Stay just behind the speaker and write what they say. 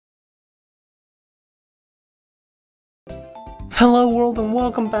Hello world and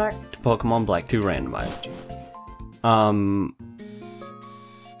welcome back to Pokemon Black 2 Randomized.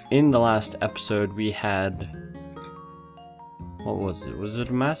 In the last episode we had... what was it? Was it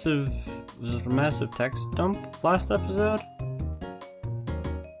a massive text dump last episode?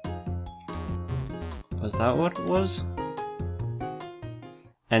 Was that what it was?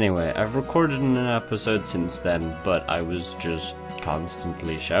 Anyway, I've recorded an episode since then, but I was just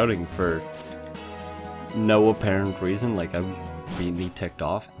constantly shouting for no apparent reason. Like, I'm really ticked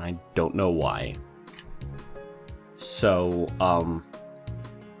off, and I don't know why. So,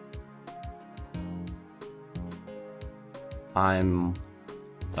 I'm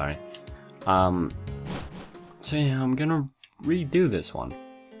sorry. So yeah, I'm gonna redo this one.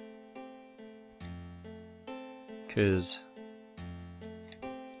 'Cause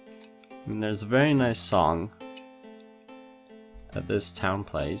I mean, there's a very nice song that this town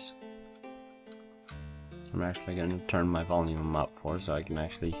plays. I'm actually going to turn my volume up for so I can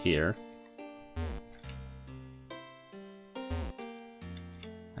actually hear.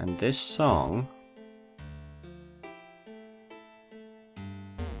 And this song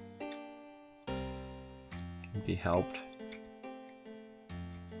can be helped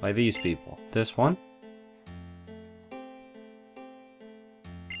by these people. This one.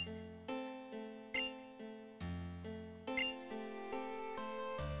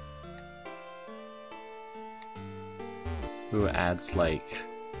 Who adds like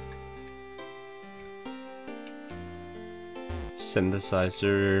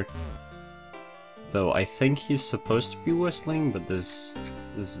synthesizer, though I think he's supposed to be whistling, but this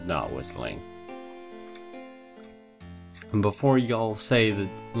is not whistling. And before y'all say that,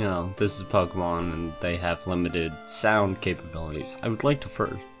 you know, this is Pokemon and they have limited sound capabilities, I would like to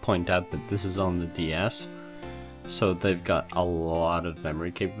first point out that this is on the DS, so they've got a lot of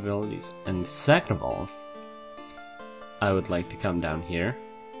memory capabilities. And second of all, I would like to come down here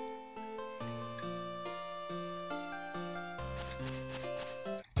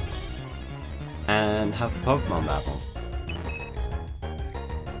and have a Pokemon battle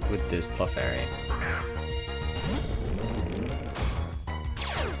with this Clefairy.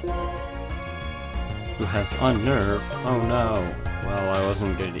 Who has Unnerve? Oh no. Well, I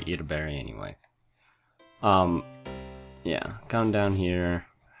wasn't going to eat a berry anyway. Yeah, come down here.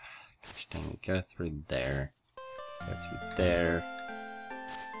 Gosh dang it, go through there. Go through there.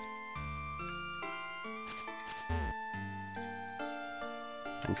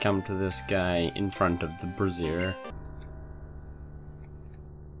 And come to this guy in front of the brazier.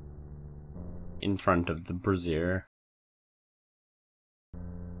 In front of the brazier.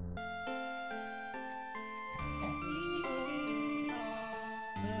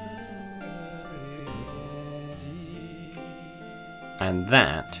 And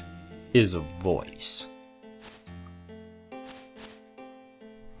that is a voice.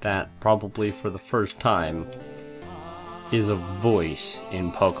 That, probably for the first time, is a voice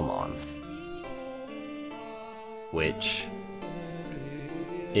in Pokemon. Which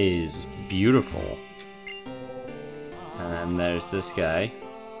is beautiful. And then there's this guy.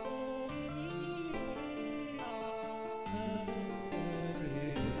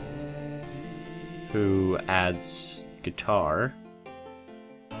 Who adds guitar.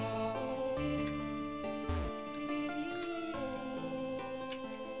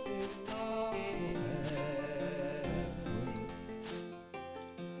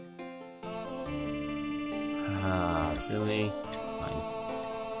 Really? Fine.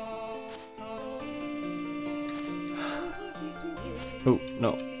 Oh,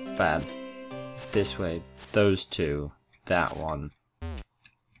 no. Bad. This way. Those two. That one.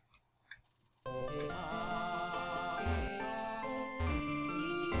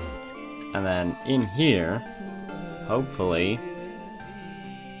 And then in here, hopefully,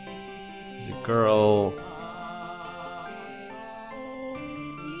 is a girl.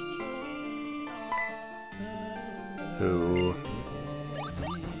 Who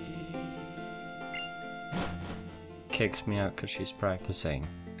kicks me out because she's practicing.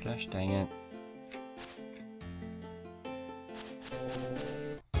 Gosh dang it.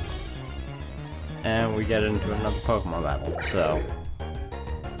 And we get into another Pokemon battle, so.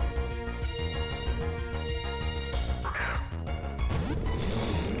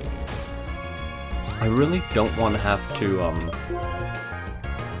 I really don't want to have to,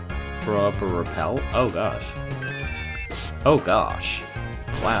 throw up a repel. Oh gosh. Oh gosh.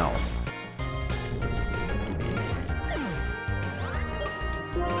 Wow.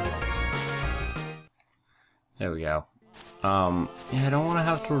 There we go. Yeah, I don't want to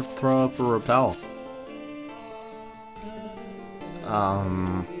have to throw up a repel.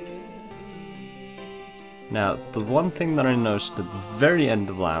 Now, the one thing that I noticed at the very end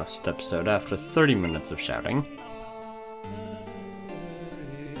of last episode, after 30 minutes of shouting,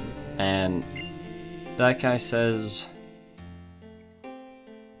 and that guy says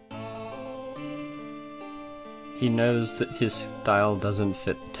he knows that his style doesn't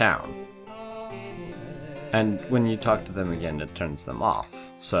fit the town. And when you talk to them again, it turns them off.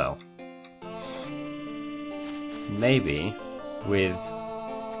 So, maybe with,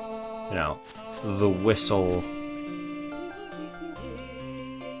 you know, the whistle.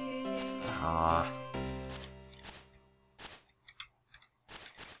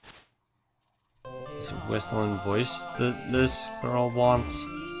 Is a whistle and voice that this girl wants?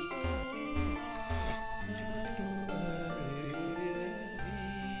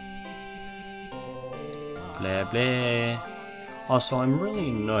 Blah blah. Also, I'm really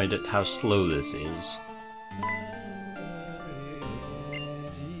annoyed at how slow this is.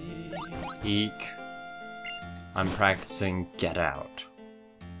 Eek. I'm practicing Get Out.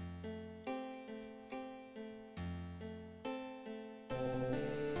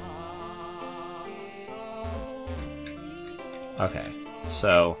 Okay,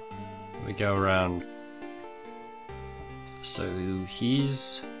 so we go around. So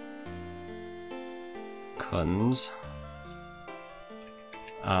he's Kunz.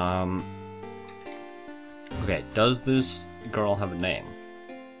 Okay, does this girl have a name?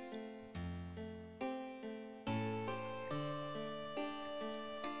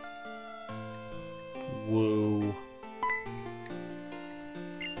 Woo.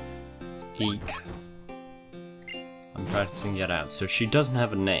 Eek. I'm practicing Get Out. So she doesn't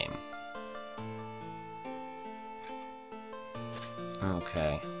have a name.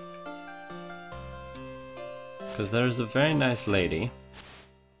 Okay. Because there's a very nice lady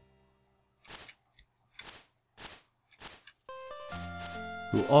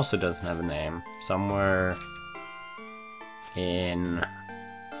who also doesn't have a name, somewhere in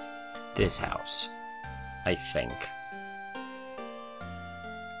this house, I think.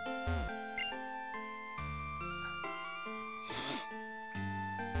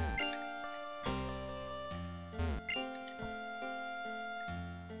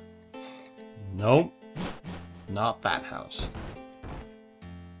 Nope, not that house.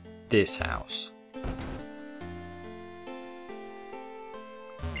 This house.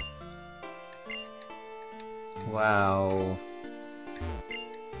 Wow.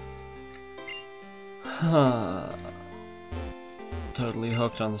 Totally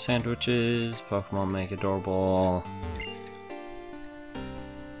hooked on the sandwiches. Pokemon make adorable.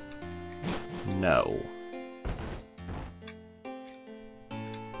 No.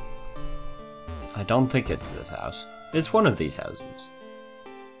 I don't think it's this house. It's one of these houses.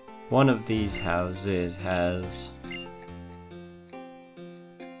 One of these houses has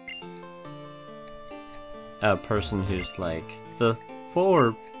a person who's like, the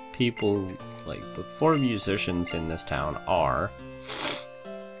four people, like the four musicians in this town are.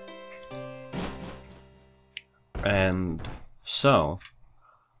 And so,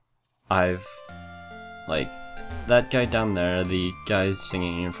 I've, like, that guy down there, the guy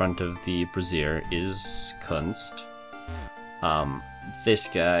singing in front of the brazier, is Kunst. This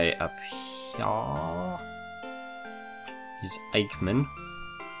guy up here, he's Eichmann.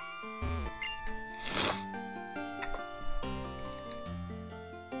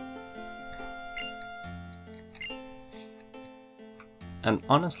 And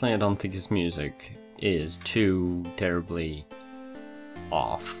honestly, I don't think his music is too terribly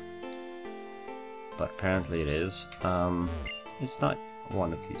off. But apparently it is. It's not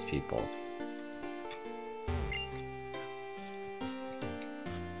one of these people.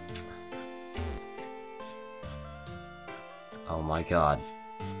 Oh my god.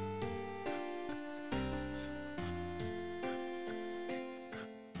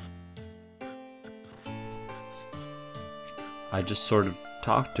 I just sort of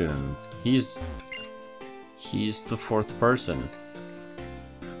talked to him. He's the fourth person.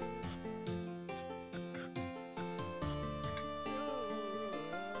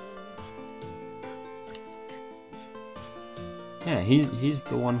 Yeah, he's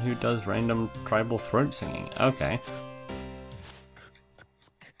the one who does random tribal throat singing. Okay.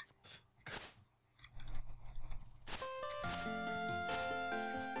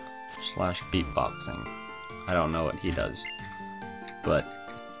 Slash beatboxing. I don't know what he does. But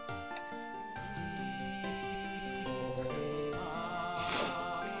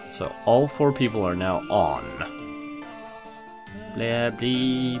so all four people are now on. Blah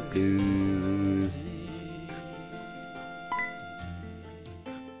blee blue.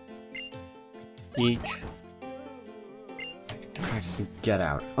 Eek. Practicing Get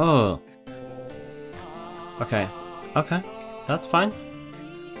Out. Oh. Okay, okay, that's fine.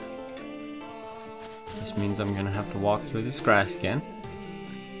 This means I'm gonna have to walk through this grass again.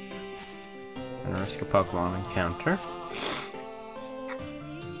 And risk a Pokemon encounter.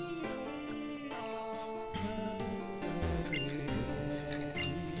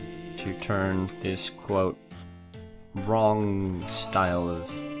 To turn this, quote, wrong style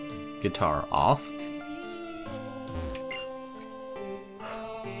of guitar off.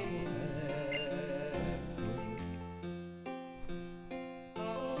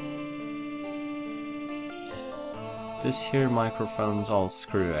 This here microphone's all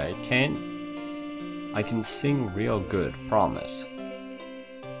screwy. I can sing real good, promise.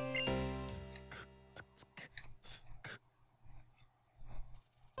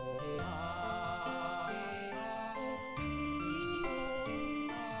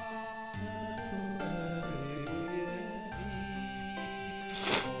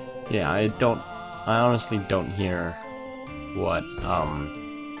 Yeah, I honestly don't hear what,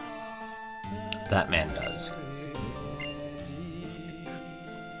 that man does.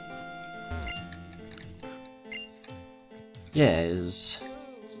 Yeah, is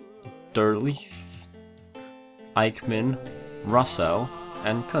Durleith, Eichmann, Russo,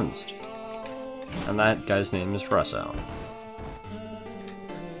 and Kunst. And that guy's name is Russo.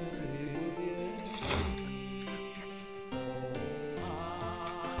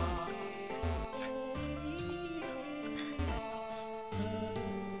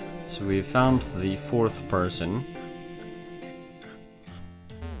 So we found the fourth person.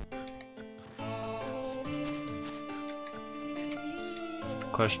 The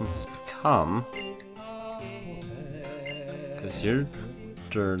question has become, because you're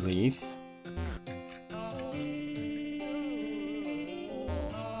Durleith.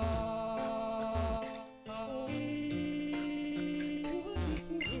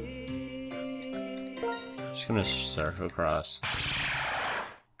 Just gonna circle across.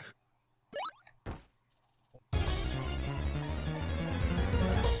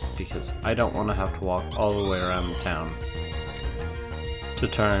 Because I don't want to have to walk all the way around town to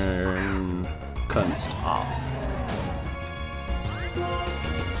turn Kunst off.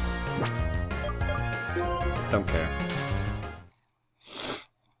 Don't care.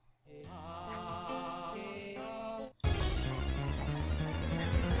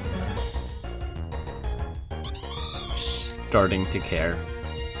 Starting to care.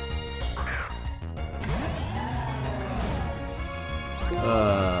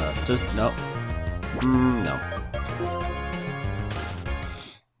 Just no. No.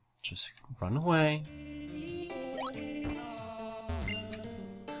 Just run away.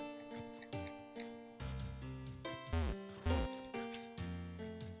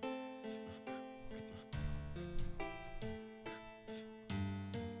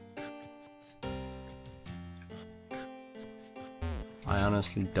 I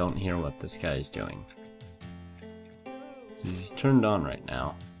honestly don't hear what this guy is doing. He's turned on right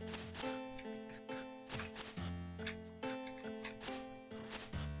now.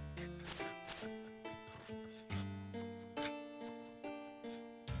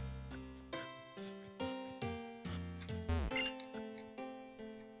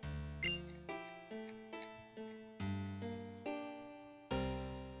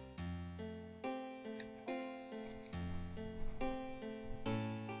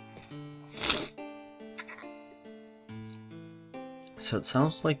 So it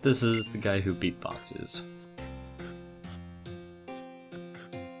sounds like this is the guy who beatboxes.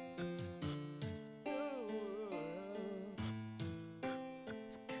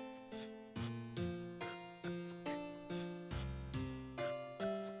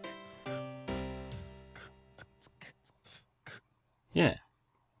 Yeah.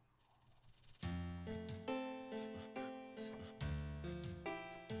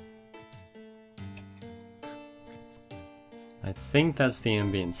 I think that's the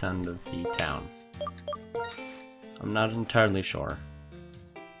ambient sound of the town. I'm not entirely sure.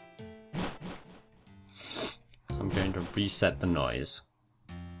 I'm going to reset the noise.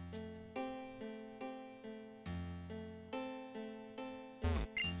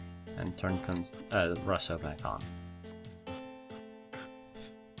 And turn Russo back on.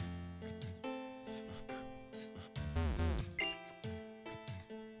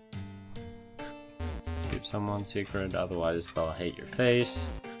 Someone secret, otherwise they'll hate your face.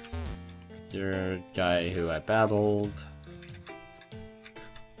 You're a guy who I battled.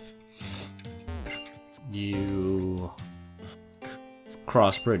 You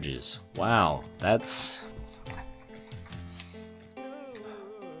cross bridges. Wow, that's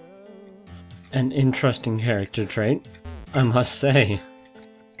an interesting character trait, I must say.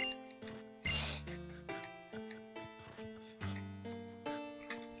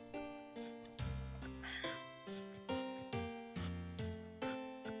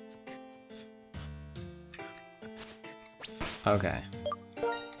 Okay.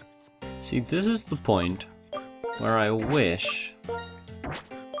 See, this is the point where I wish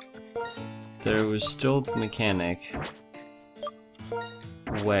there was still the mechanic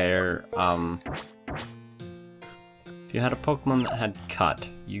where, if you had a Pokemon that had cut,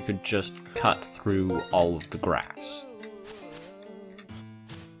 you could just cut through all of the grass.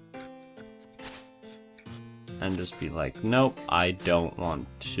 And just be like, nope, I don't want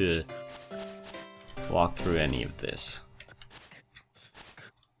to walk through any of this.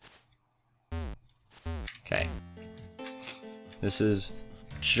 Okay. This is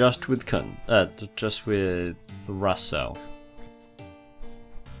just with Russo.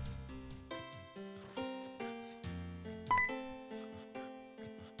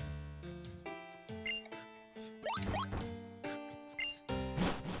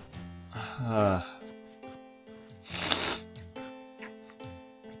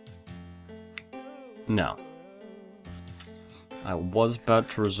 No. I was about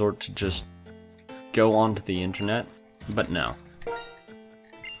to resort to just go onto the internet, but no.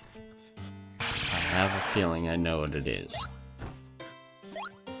 I have a feeling I know what it is.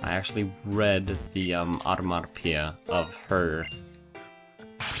 I actually read the automatopoeia of her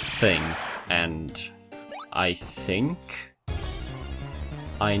thing, and I think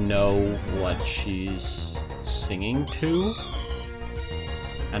I know what she's singing to,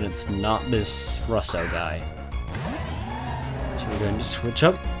 and it's not this Russo guy. So we're going to switch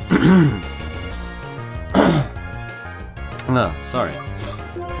up. Oh, sorry.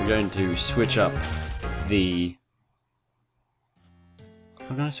 We're going to switch up the...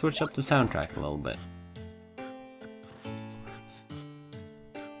 We're going to switch up the soundtrack a little bit.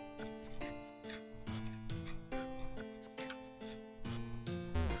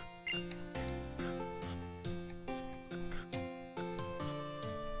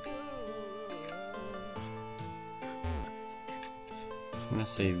 I'm gonna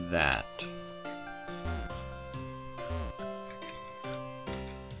say that.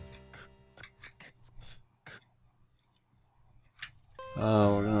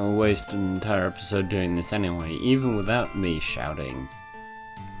 Oh, we're gonna waste an entire episode doing this anyway, even without me shouting.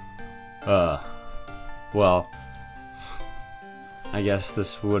 Well, I guess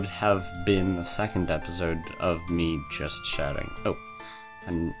this would have been the second episode of me just shouting. Oh,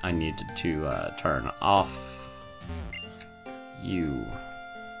 and I needed to turn off you.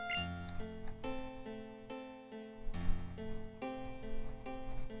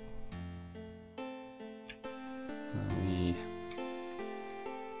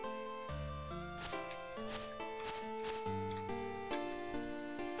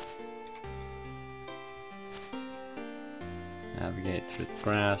 Navigate through the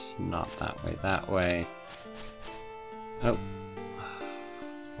grass, not that way, that way. Oh.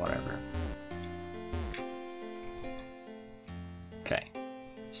 Whatever. Okay.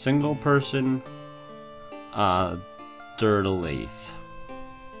 Single person, Dirtleath.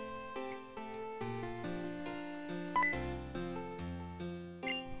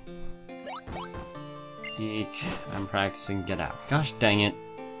 Eek, I'm practicing get out. Gosh dang it.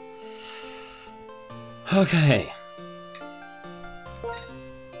 Okay.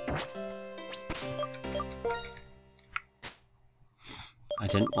 I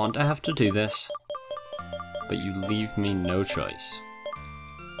didn't want to have to do this, but you leave me no choice.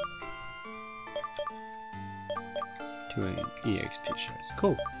 2 EXP shares.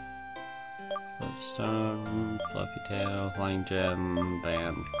 Cool. Stone, Fluffy Tail, Flying Gem,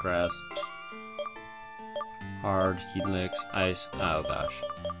 Band, Crest, Hard, Helix, Ice. Oh gosh.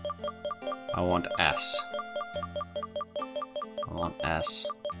 I want S. I want S.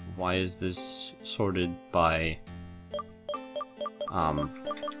 Why is this sorted by...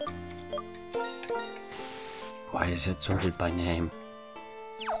 Why is it sorted by name?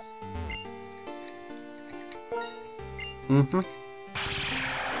 Mm-hmm.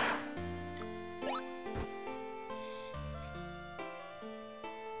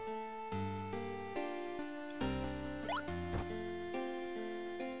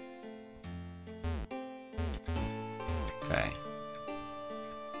 Okay.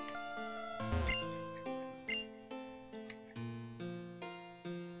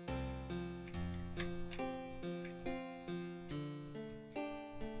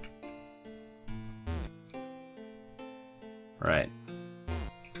 Right.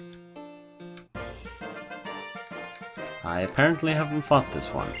 I apparently haven't fought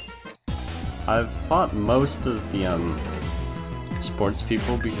this one. I've fought most of the sports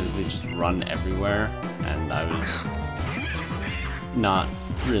people because they just run everywhere, and I was not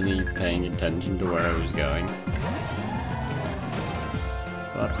really paying attention to where I was going.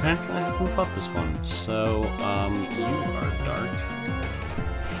 But apparently I haven't fought this one, so, you are dark.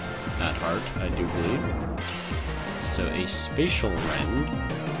 At heart, I do believe. So a spatial rend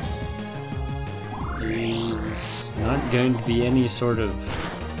is not going to be any sort of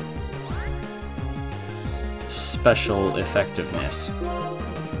special effectiveness. But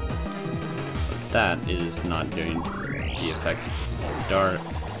that is not going to be effective because of dark.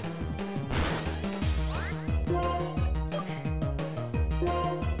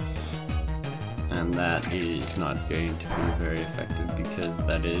 And that is not going to be very effective because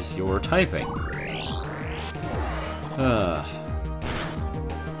that is your typing.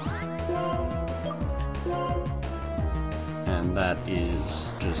 And that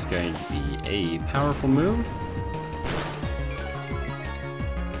is just going to be a powerful move.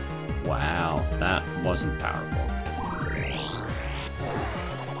 Wow, that wasn't powerful.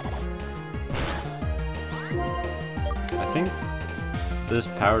 I think this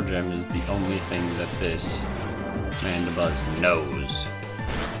power gem is the only thing that this Mandibuzz knows.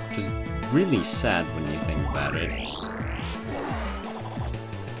 Which is really sad when you think about it.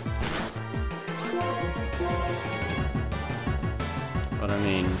 But I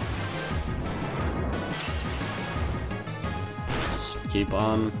mean, just keep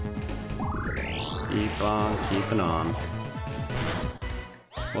on keeping on.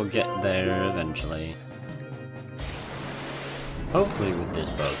 We'll get there eventually. Hopefully with this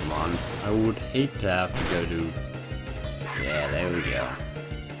Pokemon. I would hate to have to go to... Yeah, there we go.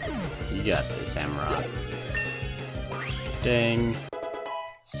 You got this, Samurott. Dang.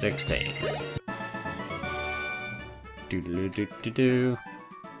 16. Doo-doo-doo-doo-doo.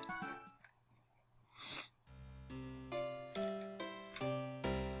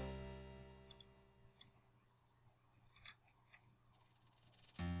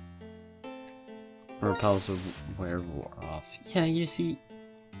 Repels a werewolf off. Yeah, you see,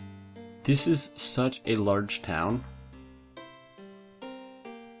 this is such a large town.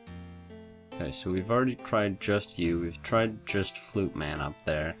 Okay, so we've already tried just you. We've tried just Flute Man up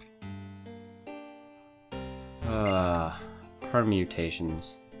there.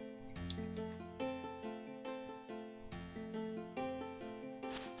 Permutations.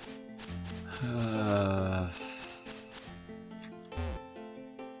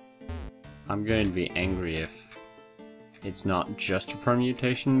 I'm going to be angry if it's not just a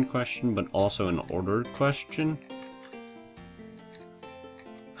permutation question, but also an ordered question.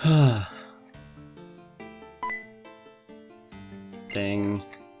 Dang.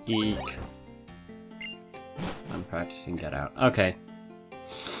 Eek. I'm practicing Get Out. Okay.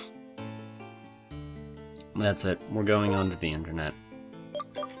 That's it. We're going onto the internet.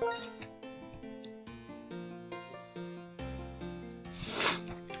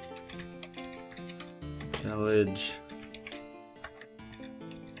 Village.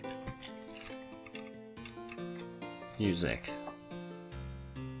 Music.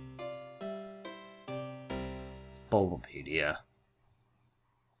 Bulbapedia.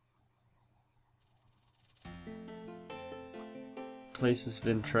 Places of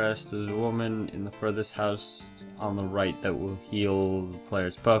interest. There's a woman in the furthest house on the right that will heal the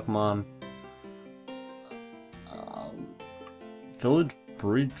player's Pokemon. Village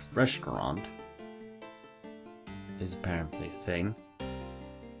Bridge Restaurant is apparently a thing.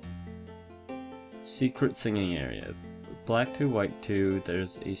 Secret singing area. Black 2, White 2,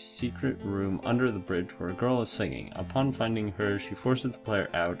 there's a secret room under the bridge where a girl is singing. Upon finding her, she forces the player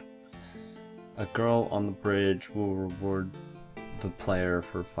out. A girl on the bridge will reward the player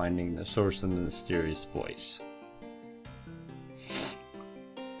for finding the source of the mysterious voice.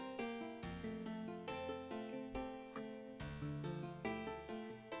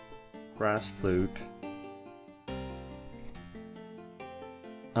 Grass flute.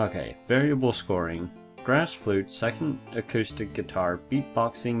 Okay, variable scoring. Grass flute, second acoustic guitar,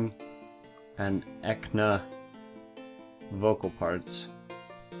 beatboxing, and echna vocal parts.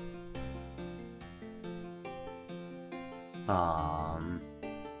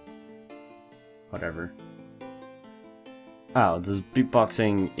 Whatever. Oh, the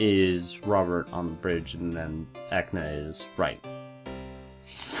beatboxing is Robert on the bridge, and then echna is right.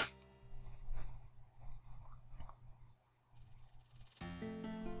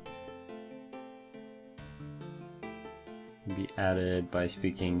 Be added by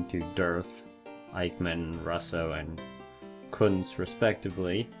speaking to Dirth, Eichmann, Russo, and Kunz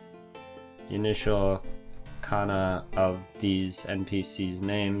respectively. The initial kana of these NPCs'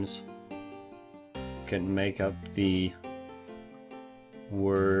 names can make up the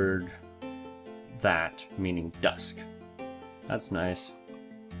word that, meaning dusk. That's nice.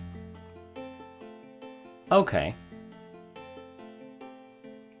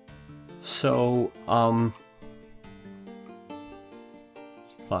 So,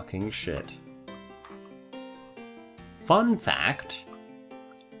 fucking shit. Fun fact,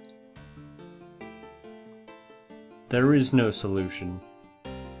 there is no solution.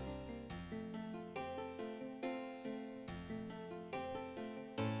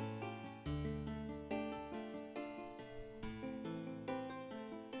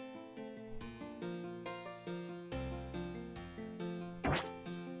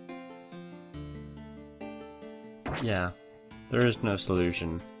 Yeah, there is no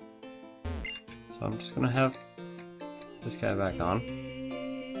solution. So I'm just gonna have this guy back on.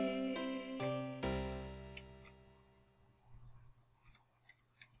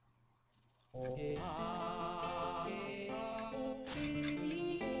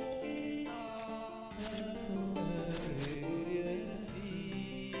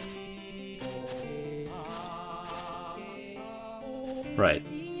 Right.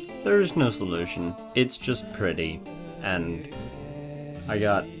 There is no solution. It's just pretty. And I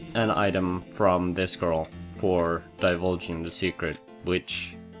got an item from this girl for divulging the secret,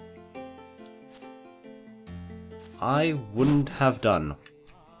 which I wouldn't have done,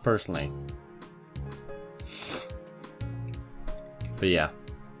 personally. But yeah.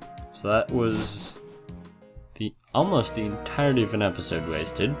 So that was almost the entirety of an episode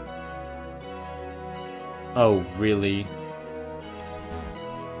wasted. Oh, really?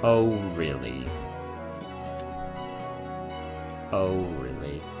 Oh, really? Oh,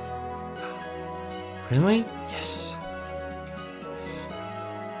 really? Really? Yes!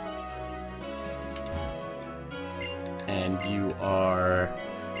 And you are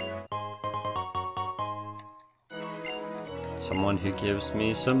someone who gives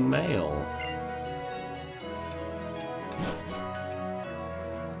me some mail.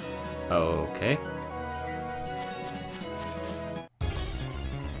 Okay.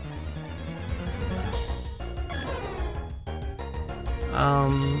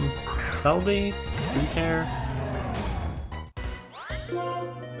 Selby? Do you care?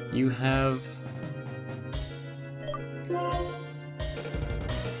 You have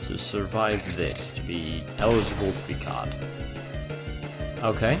to survive this to be eligible to be caught.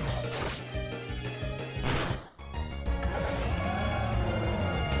 Okay.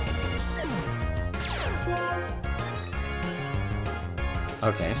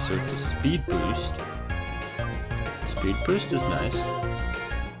 Okay, so it's a speed boost. Speed boost is nice.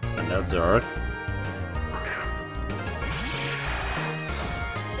 Send out Zork.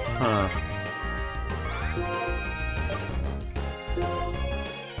 Huh.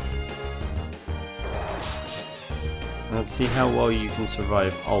 Let's see how well you can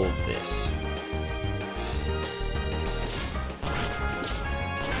survive all of this.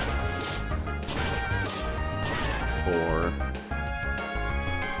 For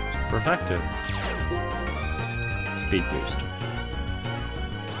effective. Speed boost.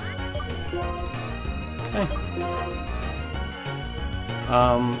 Okay.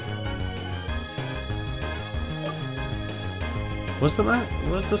 Was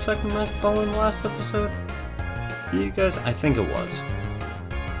the second master ball in the last episode? You guys, I think it was.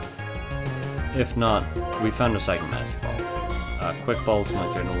 If not, we found a second master ball. Quick ball's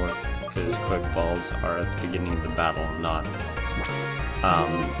not going to work because quick balls are at the beginning of the battle, not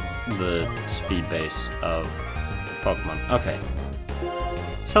the speed base of Pokemon. Okay.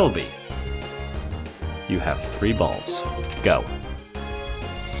 Celebi. You have 3 balls. Go.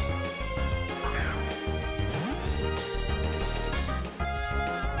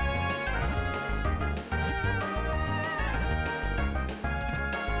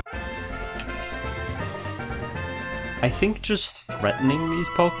 I think just threatening these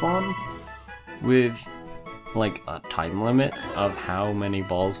Pokemon with like a time limit of how many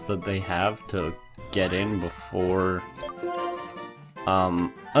balls that they have to get in before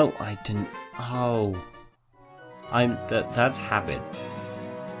oh, I didn't. Oh, that's habit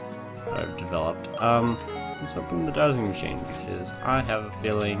that I've developed. Let's open the dowsing machine because I have a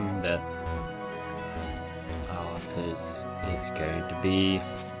feeling that it's going to be,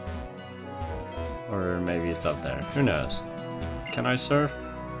 or maybe it's up there. Who knows? Can I surf?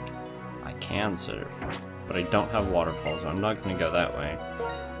 I can surf, but I don't have waterfalls. So I'm not going to go that way.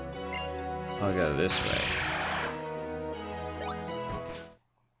 I'll go this way.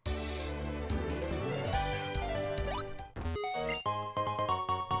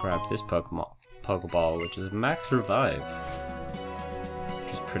 Grab this Pokeball, which is Max Revive,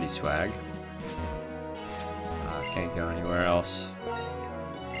 which is pretty swag. Can't go anywhere else.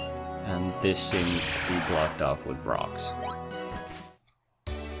 And this seems to be blocked off with rocks.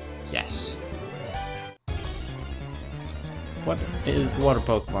 What is the water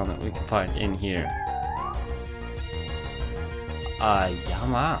Pokemon that we can find in here?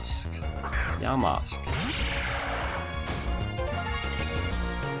 Yamask. Yamask.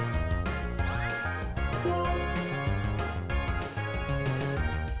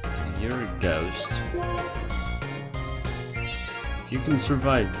 So you're a ghost. If you can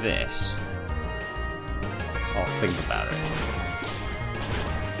survive this, I'll think about it.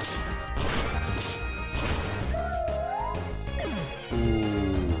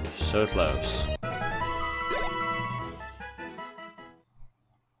 Ooh, so close.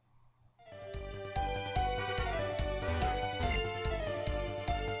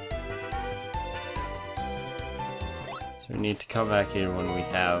 So we need to come back here when we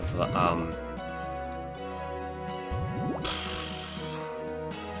have,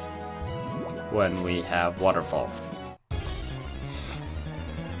 waterfall.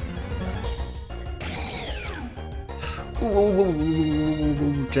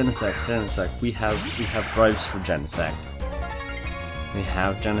 Ooh, Genesect. We have drives for Genesect. We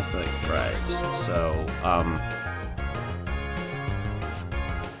have Genesect drives, so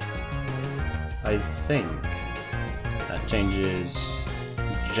I think that changes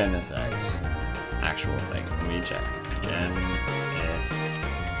Genesect's actual thing. Let me check.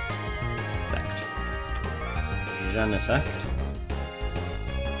 Genesect.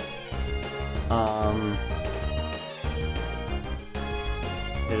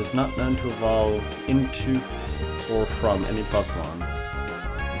 It is not known to evolve into or from any Pokemon,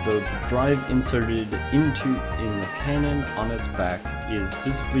 though the drive inserted in the cannon on its back is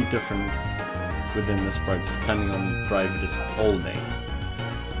visibly different within the sprites depending on the drive it is holding.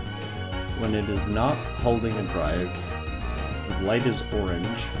 When it is not holding a drive, the light is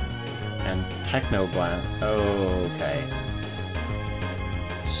orange, and Technoblast. Oh, okay.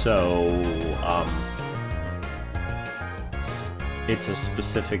 So, it's a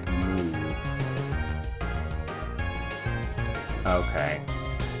specific move. Okay.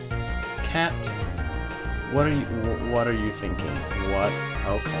 Cat, what are you thinking? What?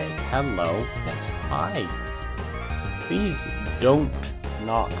 Okay. Hello. Yes. Hi. Please don't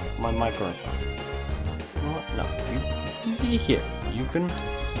knock my microphone. No, you can be here. You can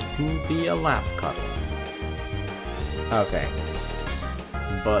be a lap cuddle. Okay.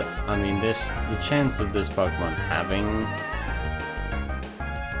 But I mean, the chance of this Pokemon having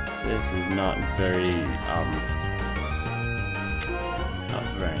this is not very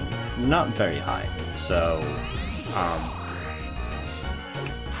very high. So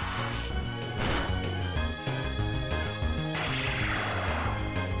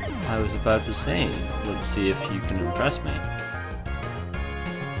I was about to say, let's see if you can impress me.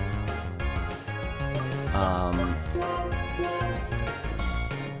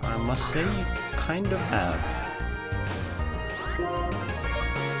 I must say you kind of have.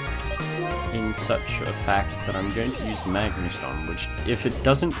 In such a fact that I'm going to use Magnustorm, which, if it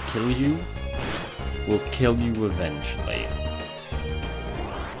doesn't kill you, will kill you eventually.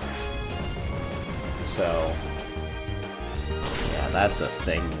 So, yeah, that's a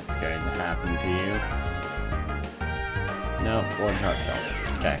thing that's going to happen to you. No, one heart kill.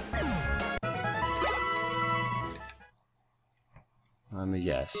 Okay. Let me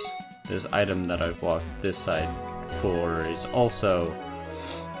guess. This item that I've walked this side for is also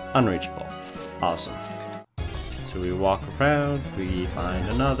unreachable. Awesome. So we walk around, we find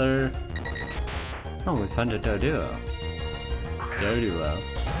another. Oh, we found a Doduo.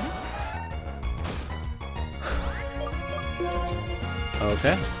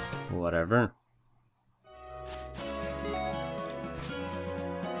 Okay, whatever.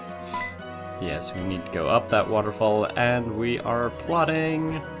 So yes, we need to go up that waterfall, and we are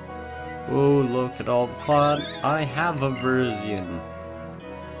plotting. Oh, look at all the plot. I have a version.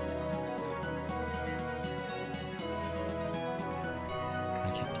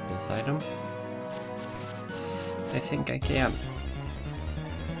 Item? I think I can.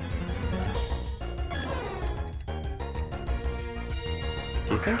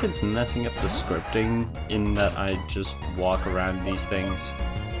 Do you think it's messing up the scripting in that I just walk around these things?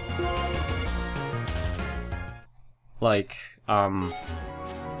 Like, I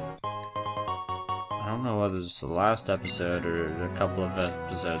don't know whether it's the last episode or a couple of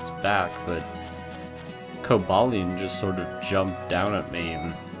episodes back, but Cobalion just sort of jumped down at me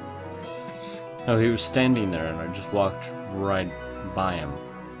and oh, he was standing there and I just walked right by him.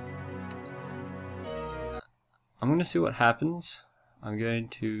 I'm gonna see what happens. I'm going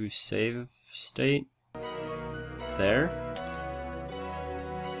to save state there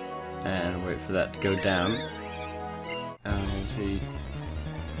and wait for that to go down. And I'm gonna see.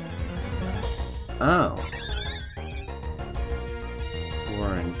 Oh.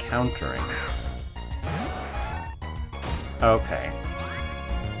 we're encountering. Okay.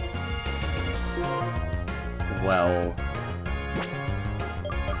 Well...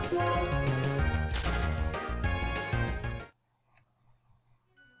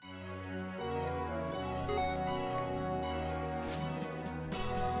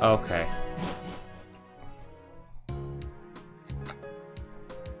 Okay.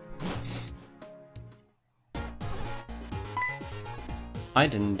 I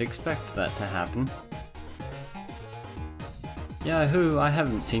didn't expect that to happen. Yahoo! I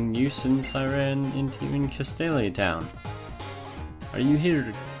haven't seen you since I ran into you in Castelia Town. Are you here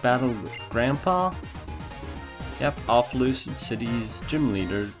to battle with Grandpa? Yep, Opelucid City's gym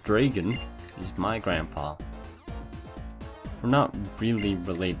leader, Dragon, is my grandpa. We're not really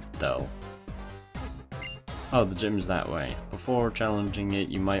related though. Oh, the gym's that way. Before challenging it,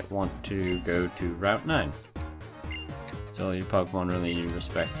 you might want to go to Route 9. Still, your Pokemon really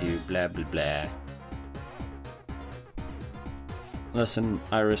respect you, blah blah blah. Listen,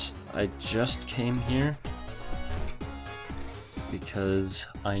 Iris, I just came here because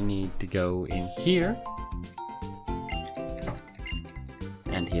I need to go in here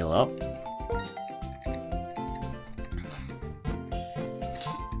and heal up.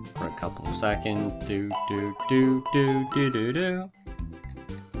 For a couple of seconds, do.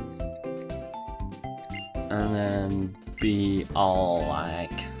 And then be all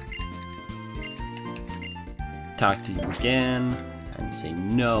like, talk to you again, and say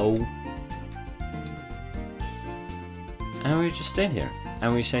no. And we just stayed here.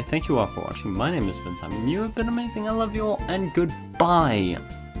 And we say thank you all for watching. My name is Vince, and you have been amazing. I love you all, and goodbye.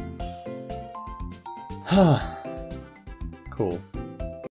 Cool.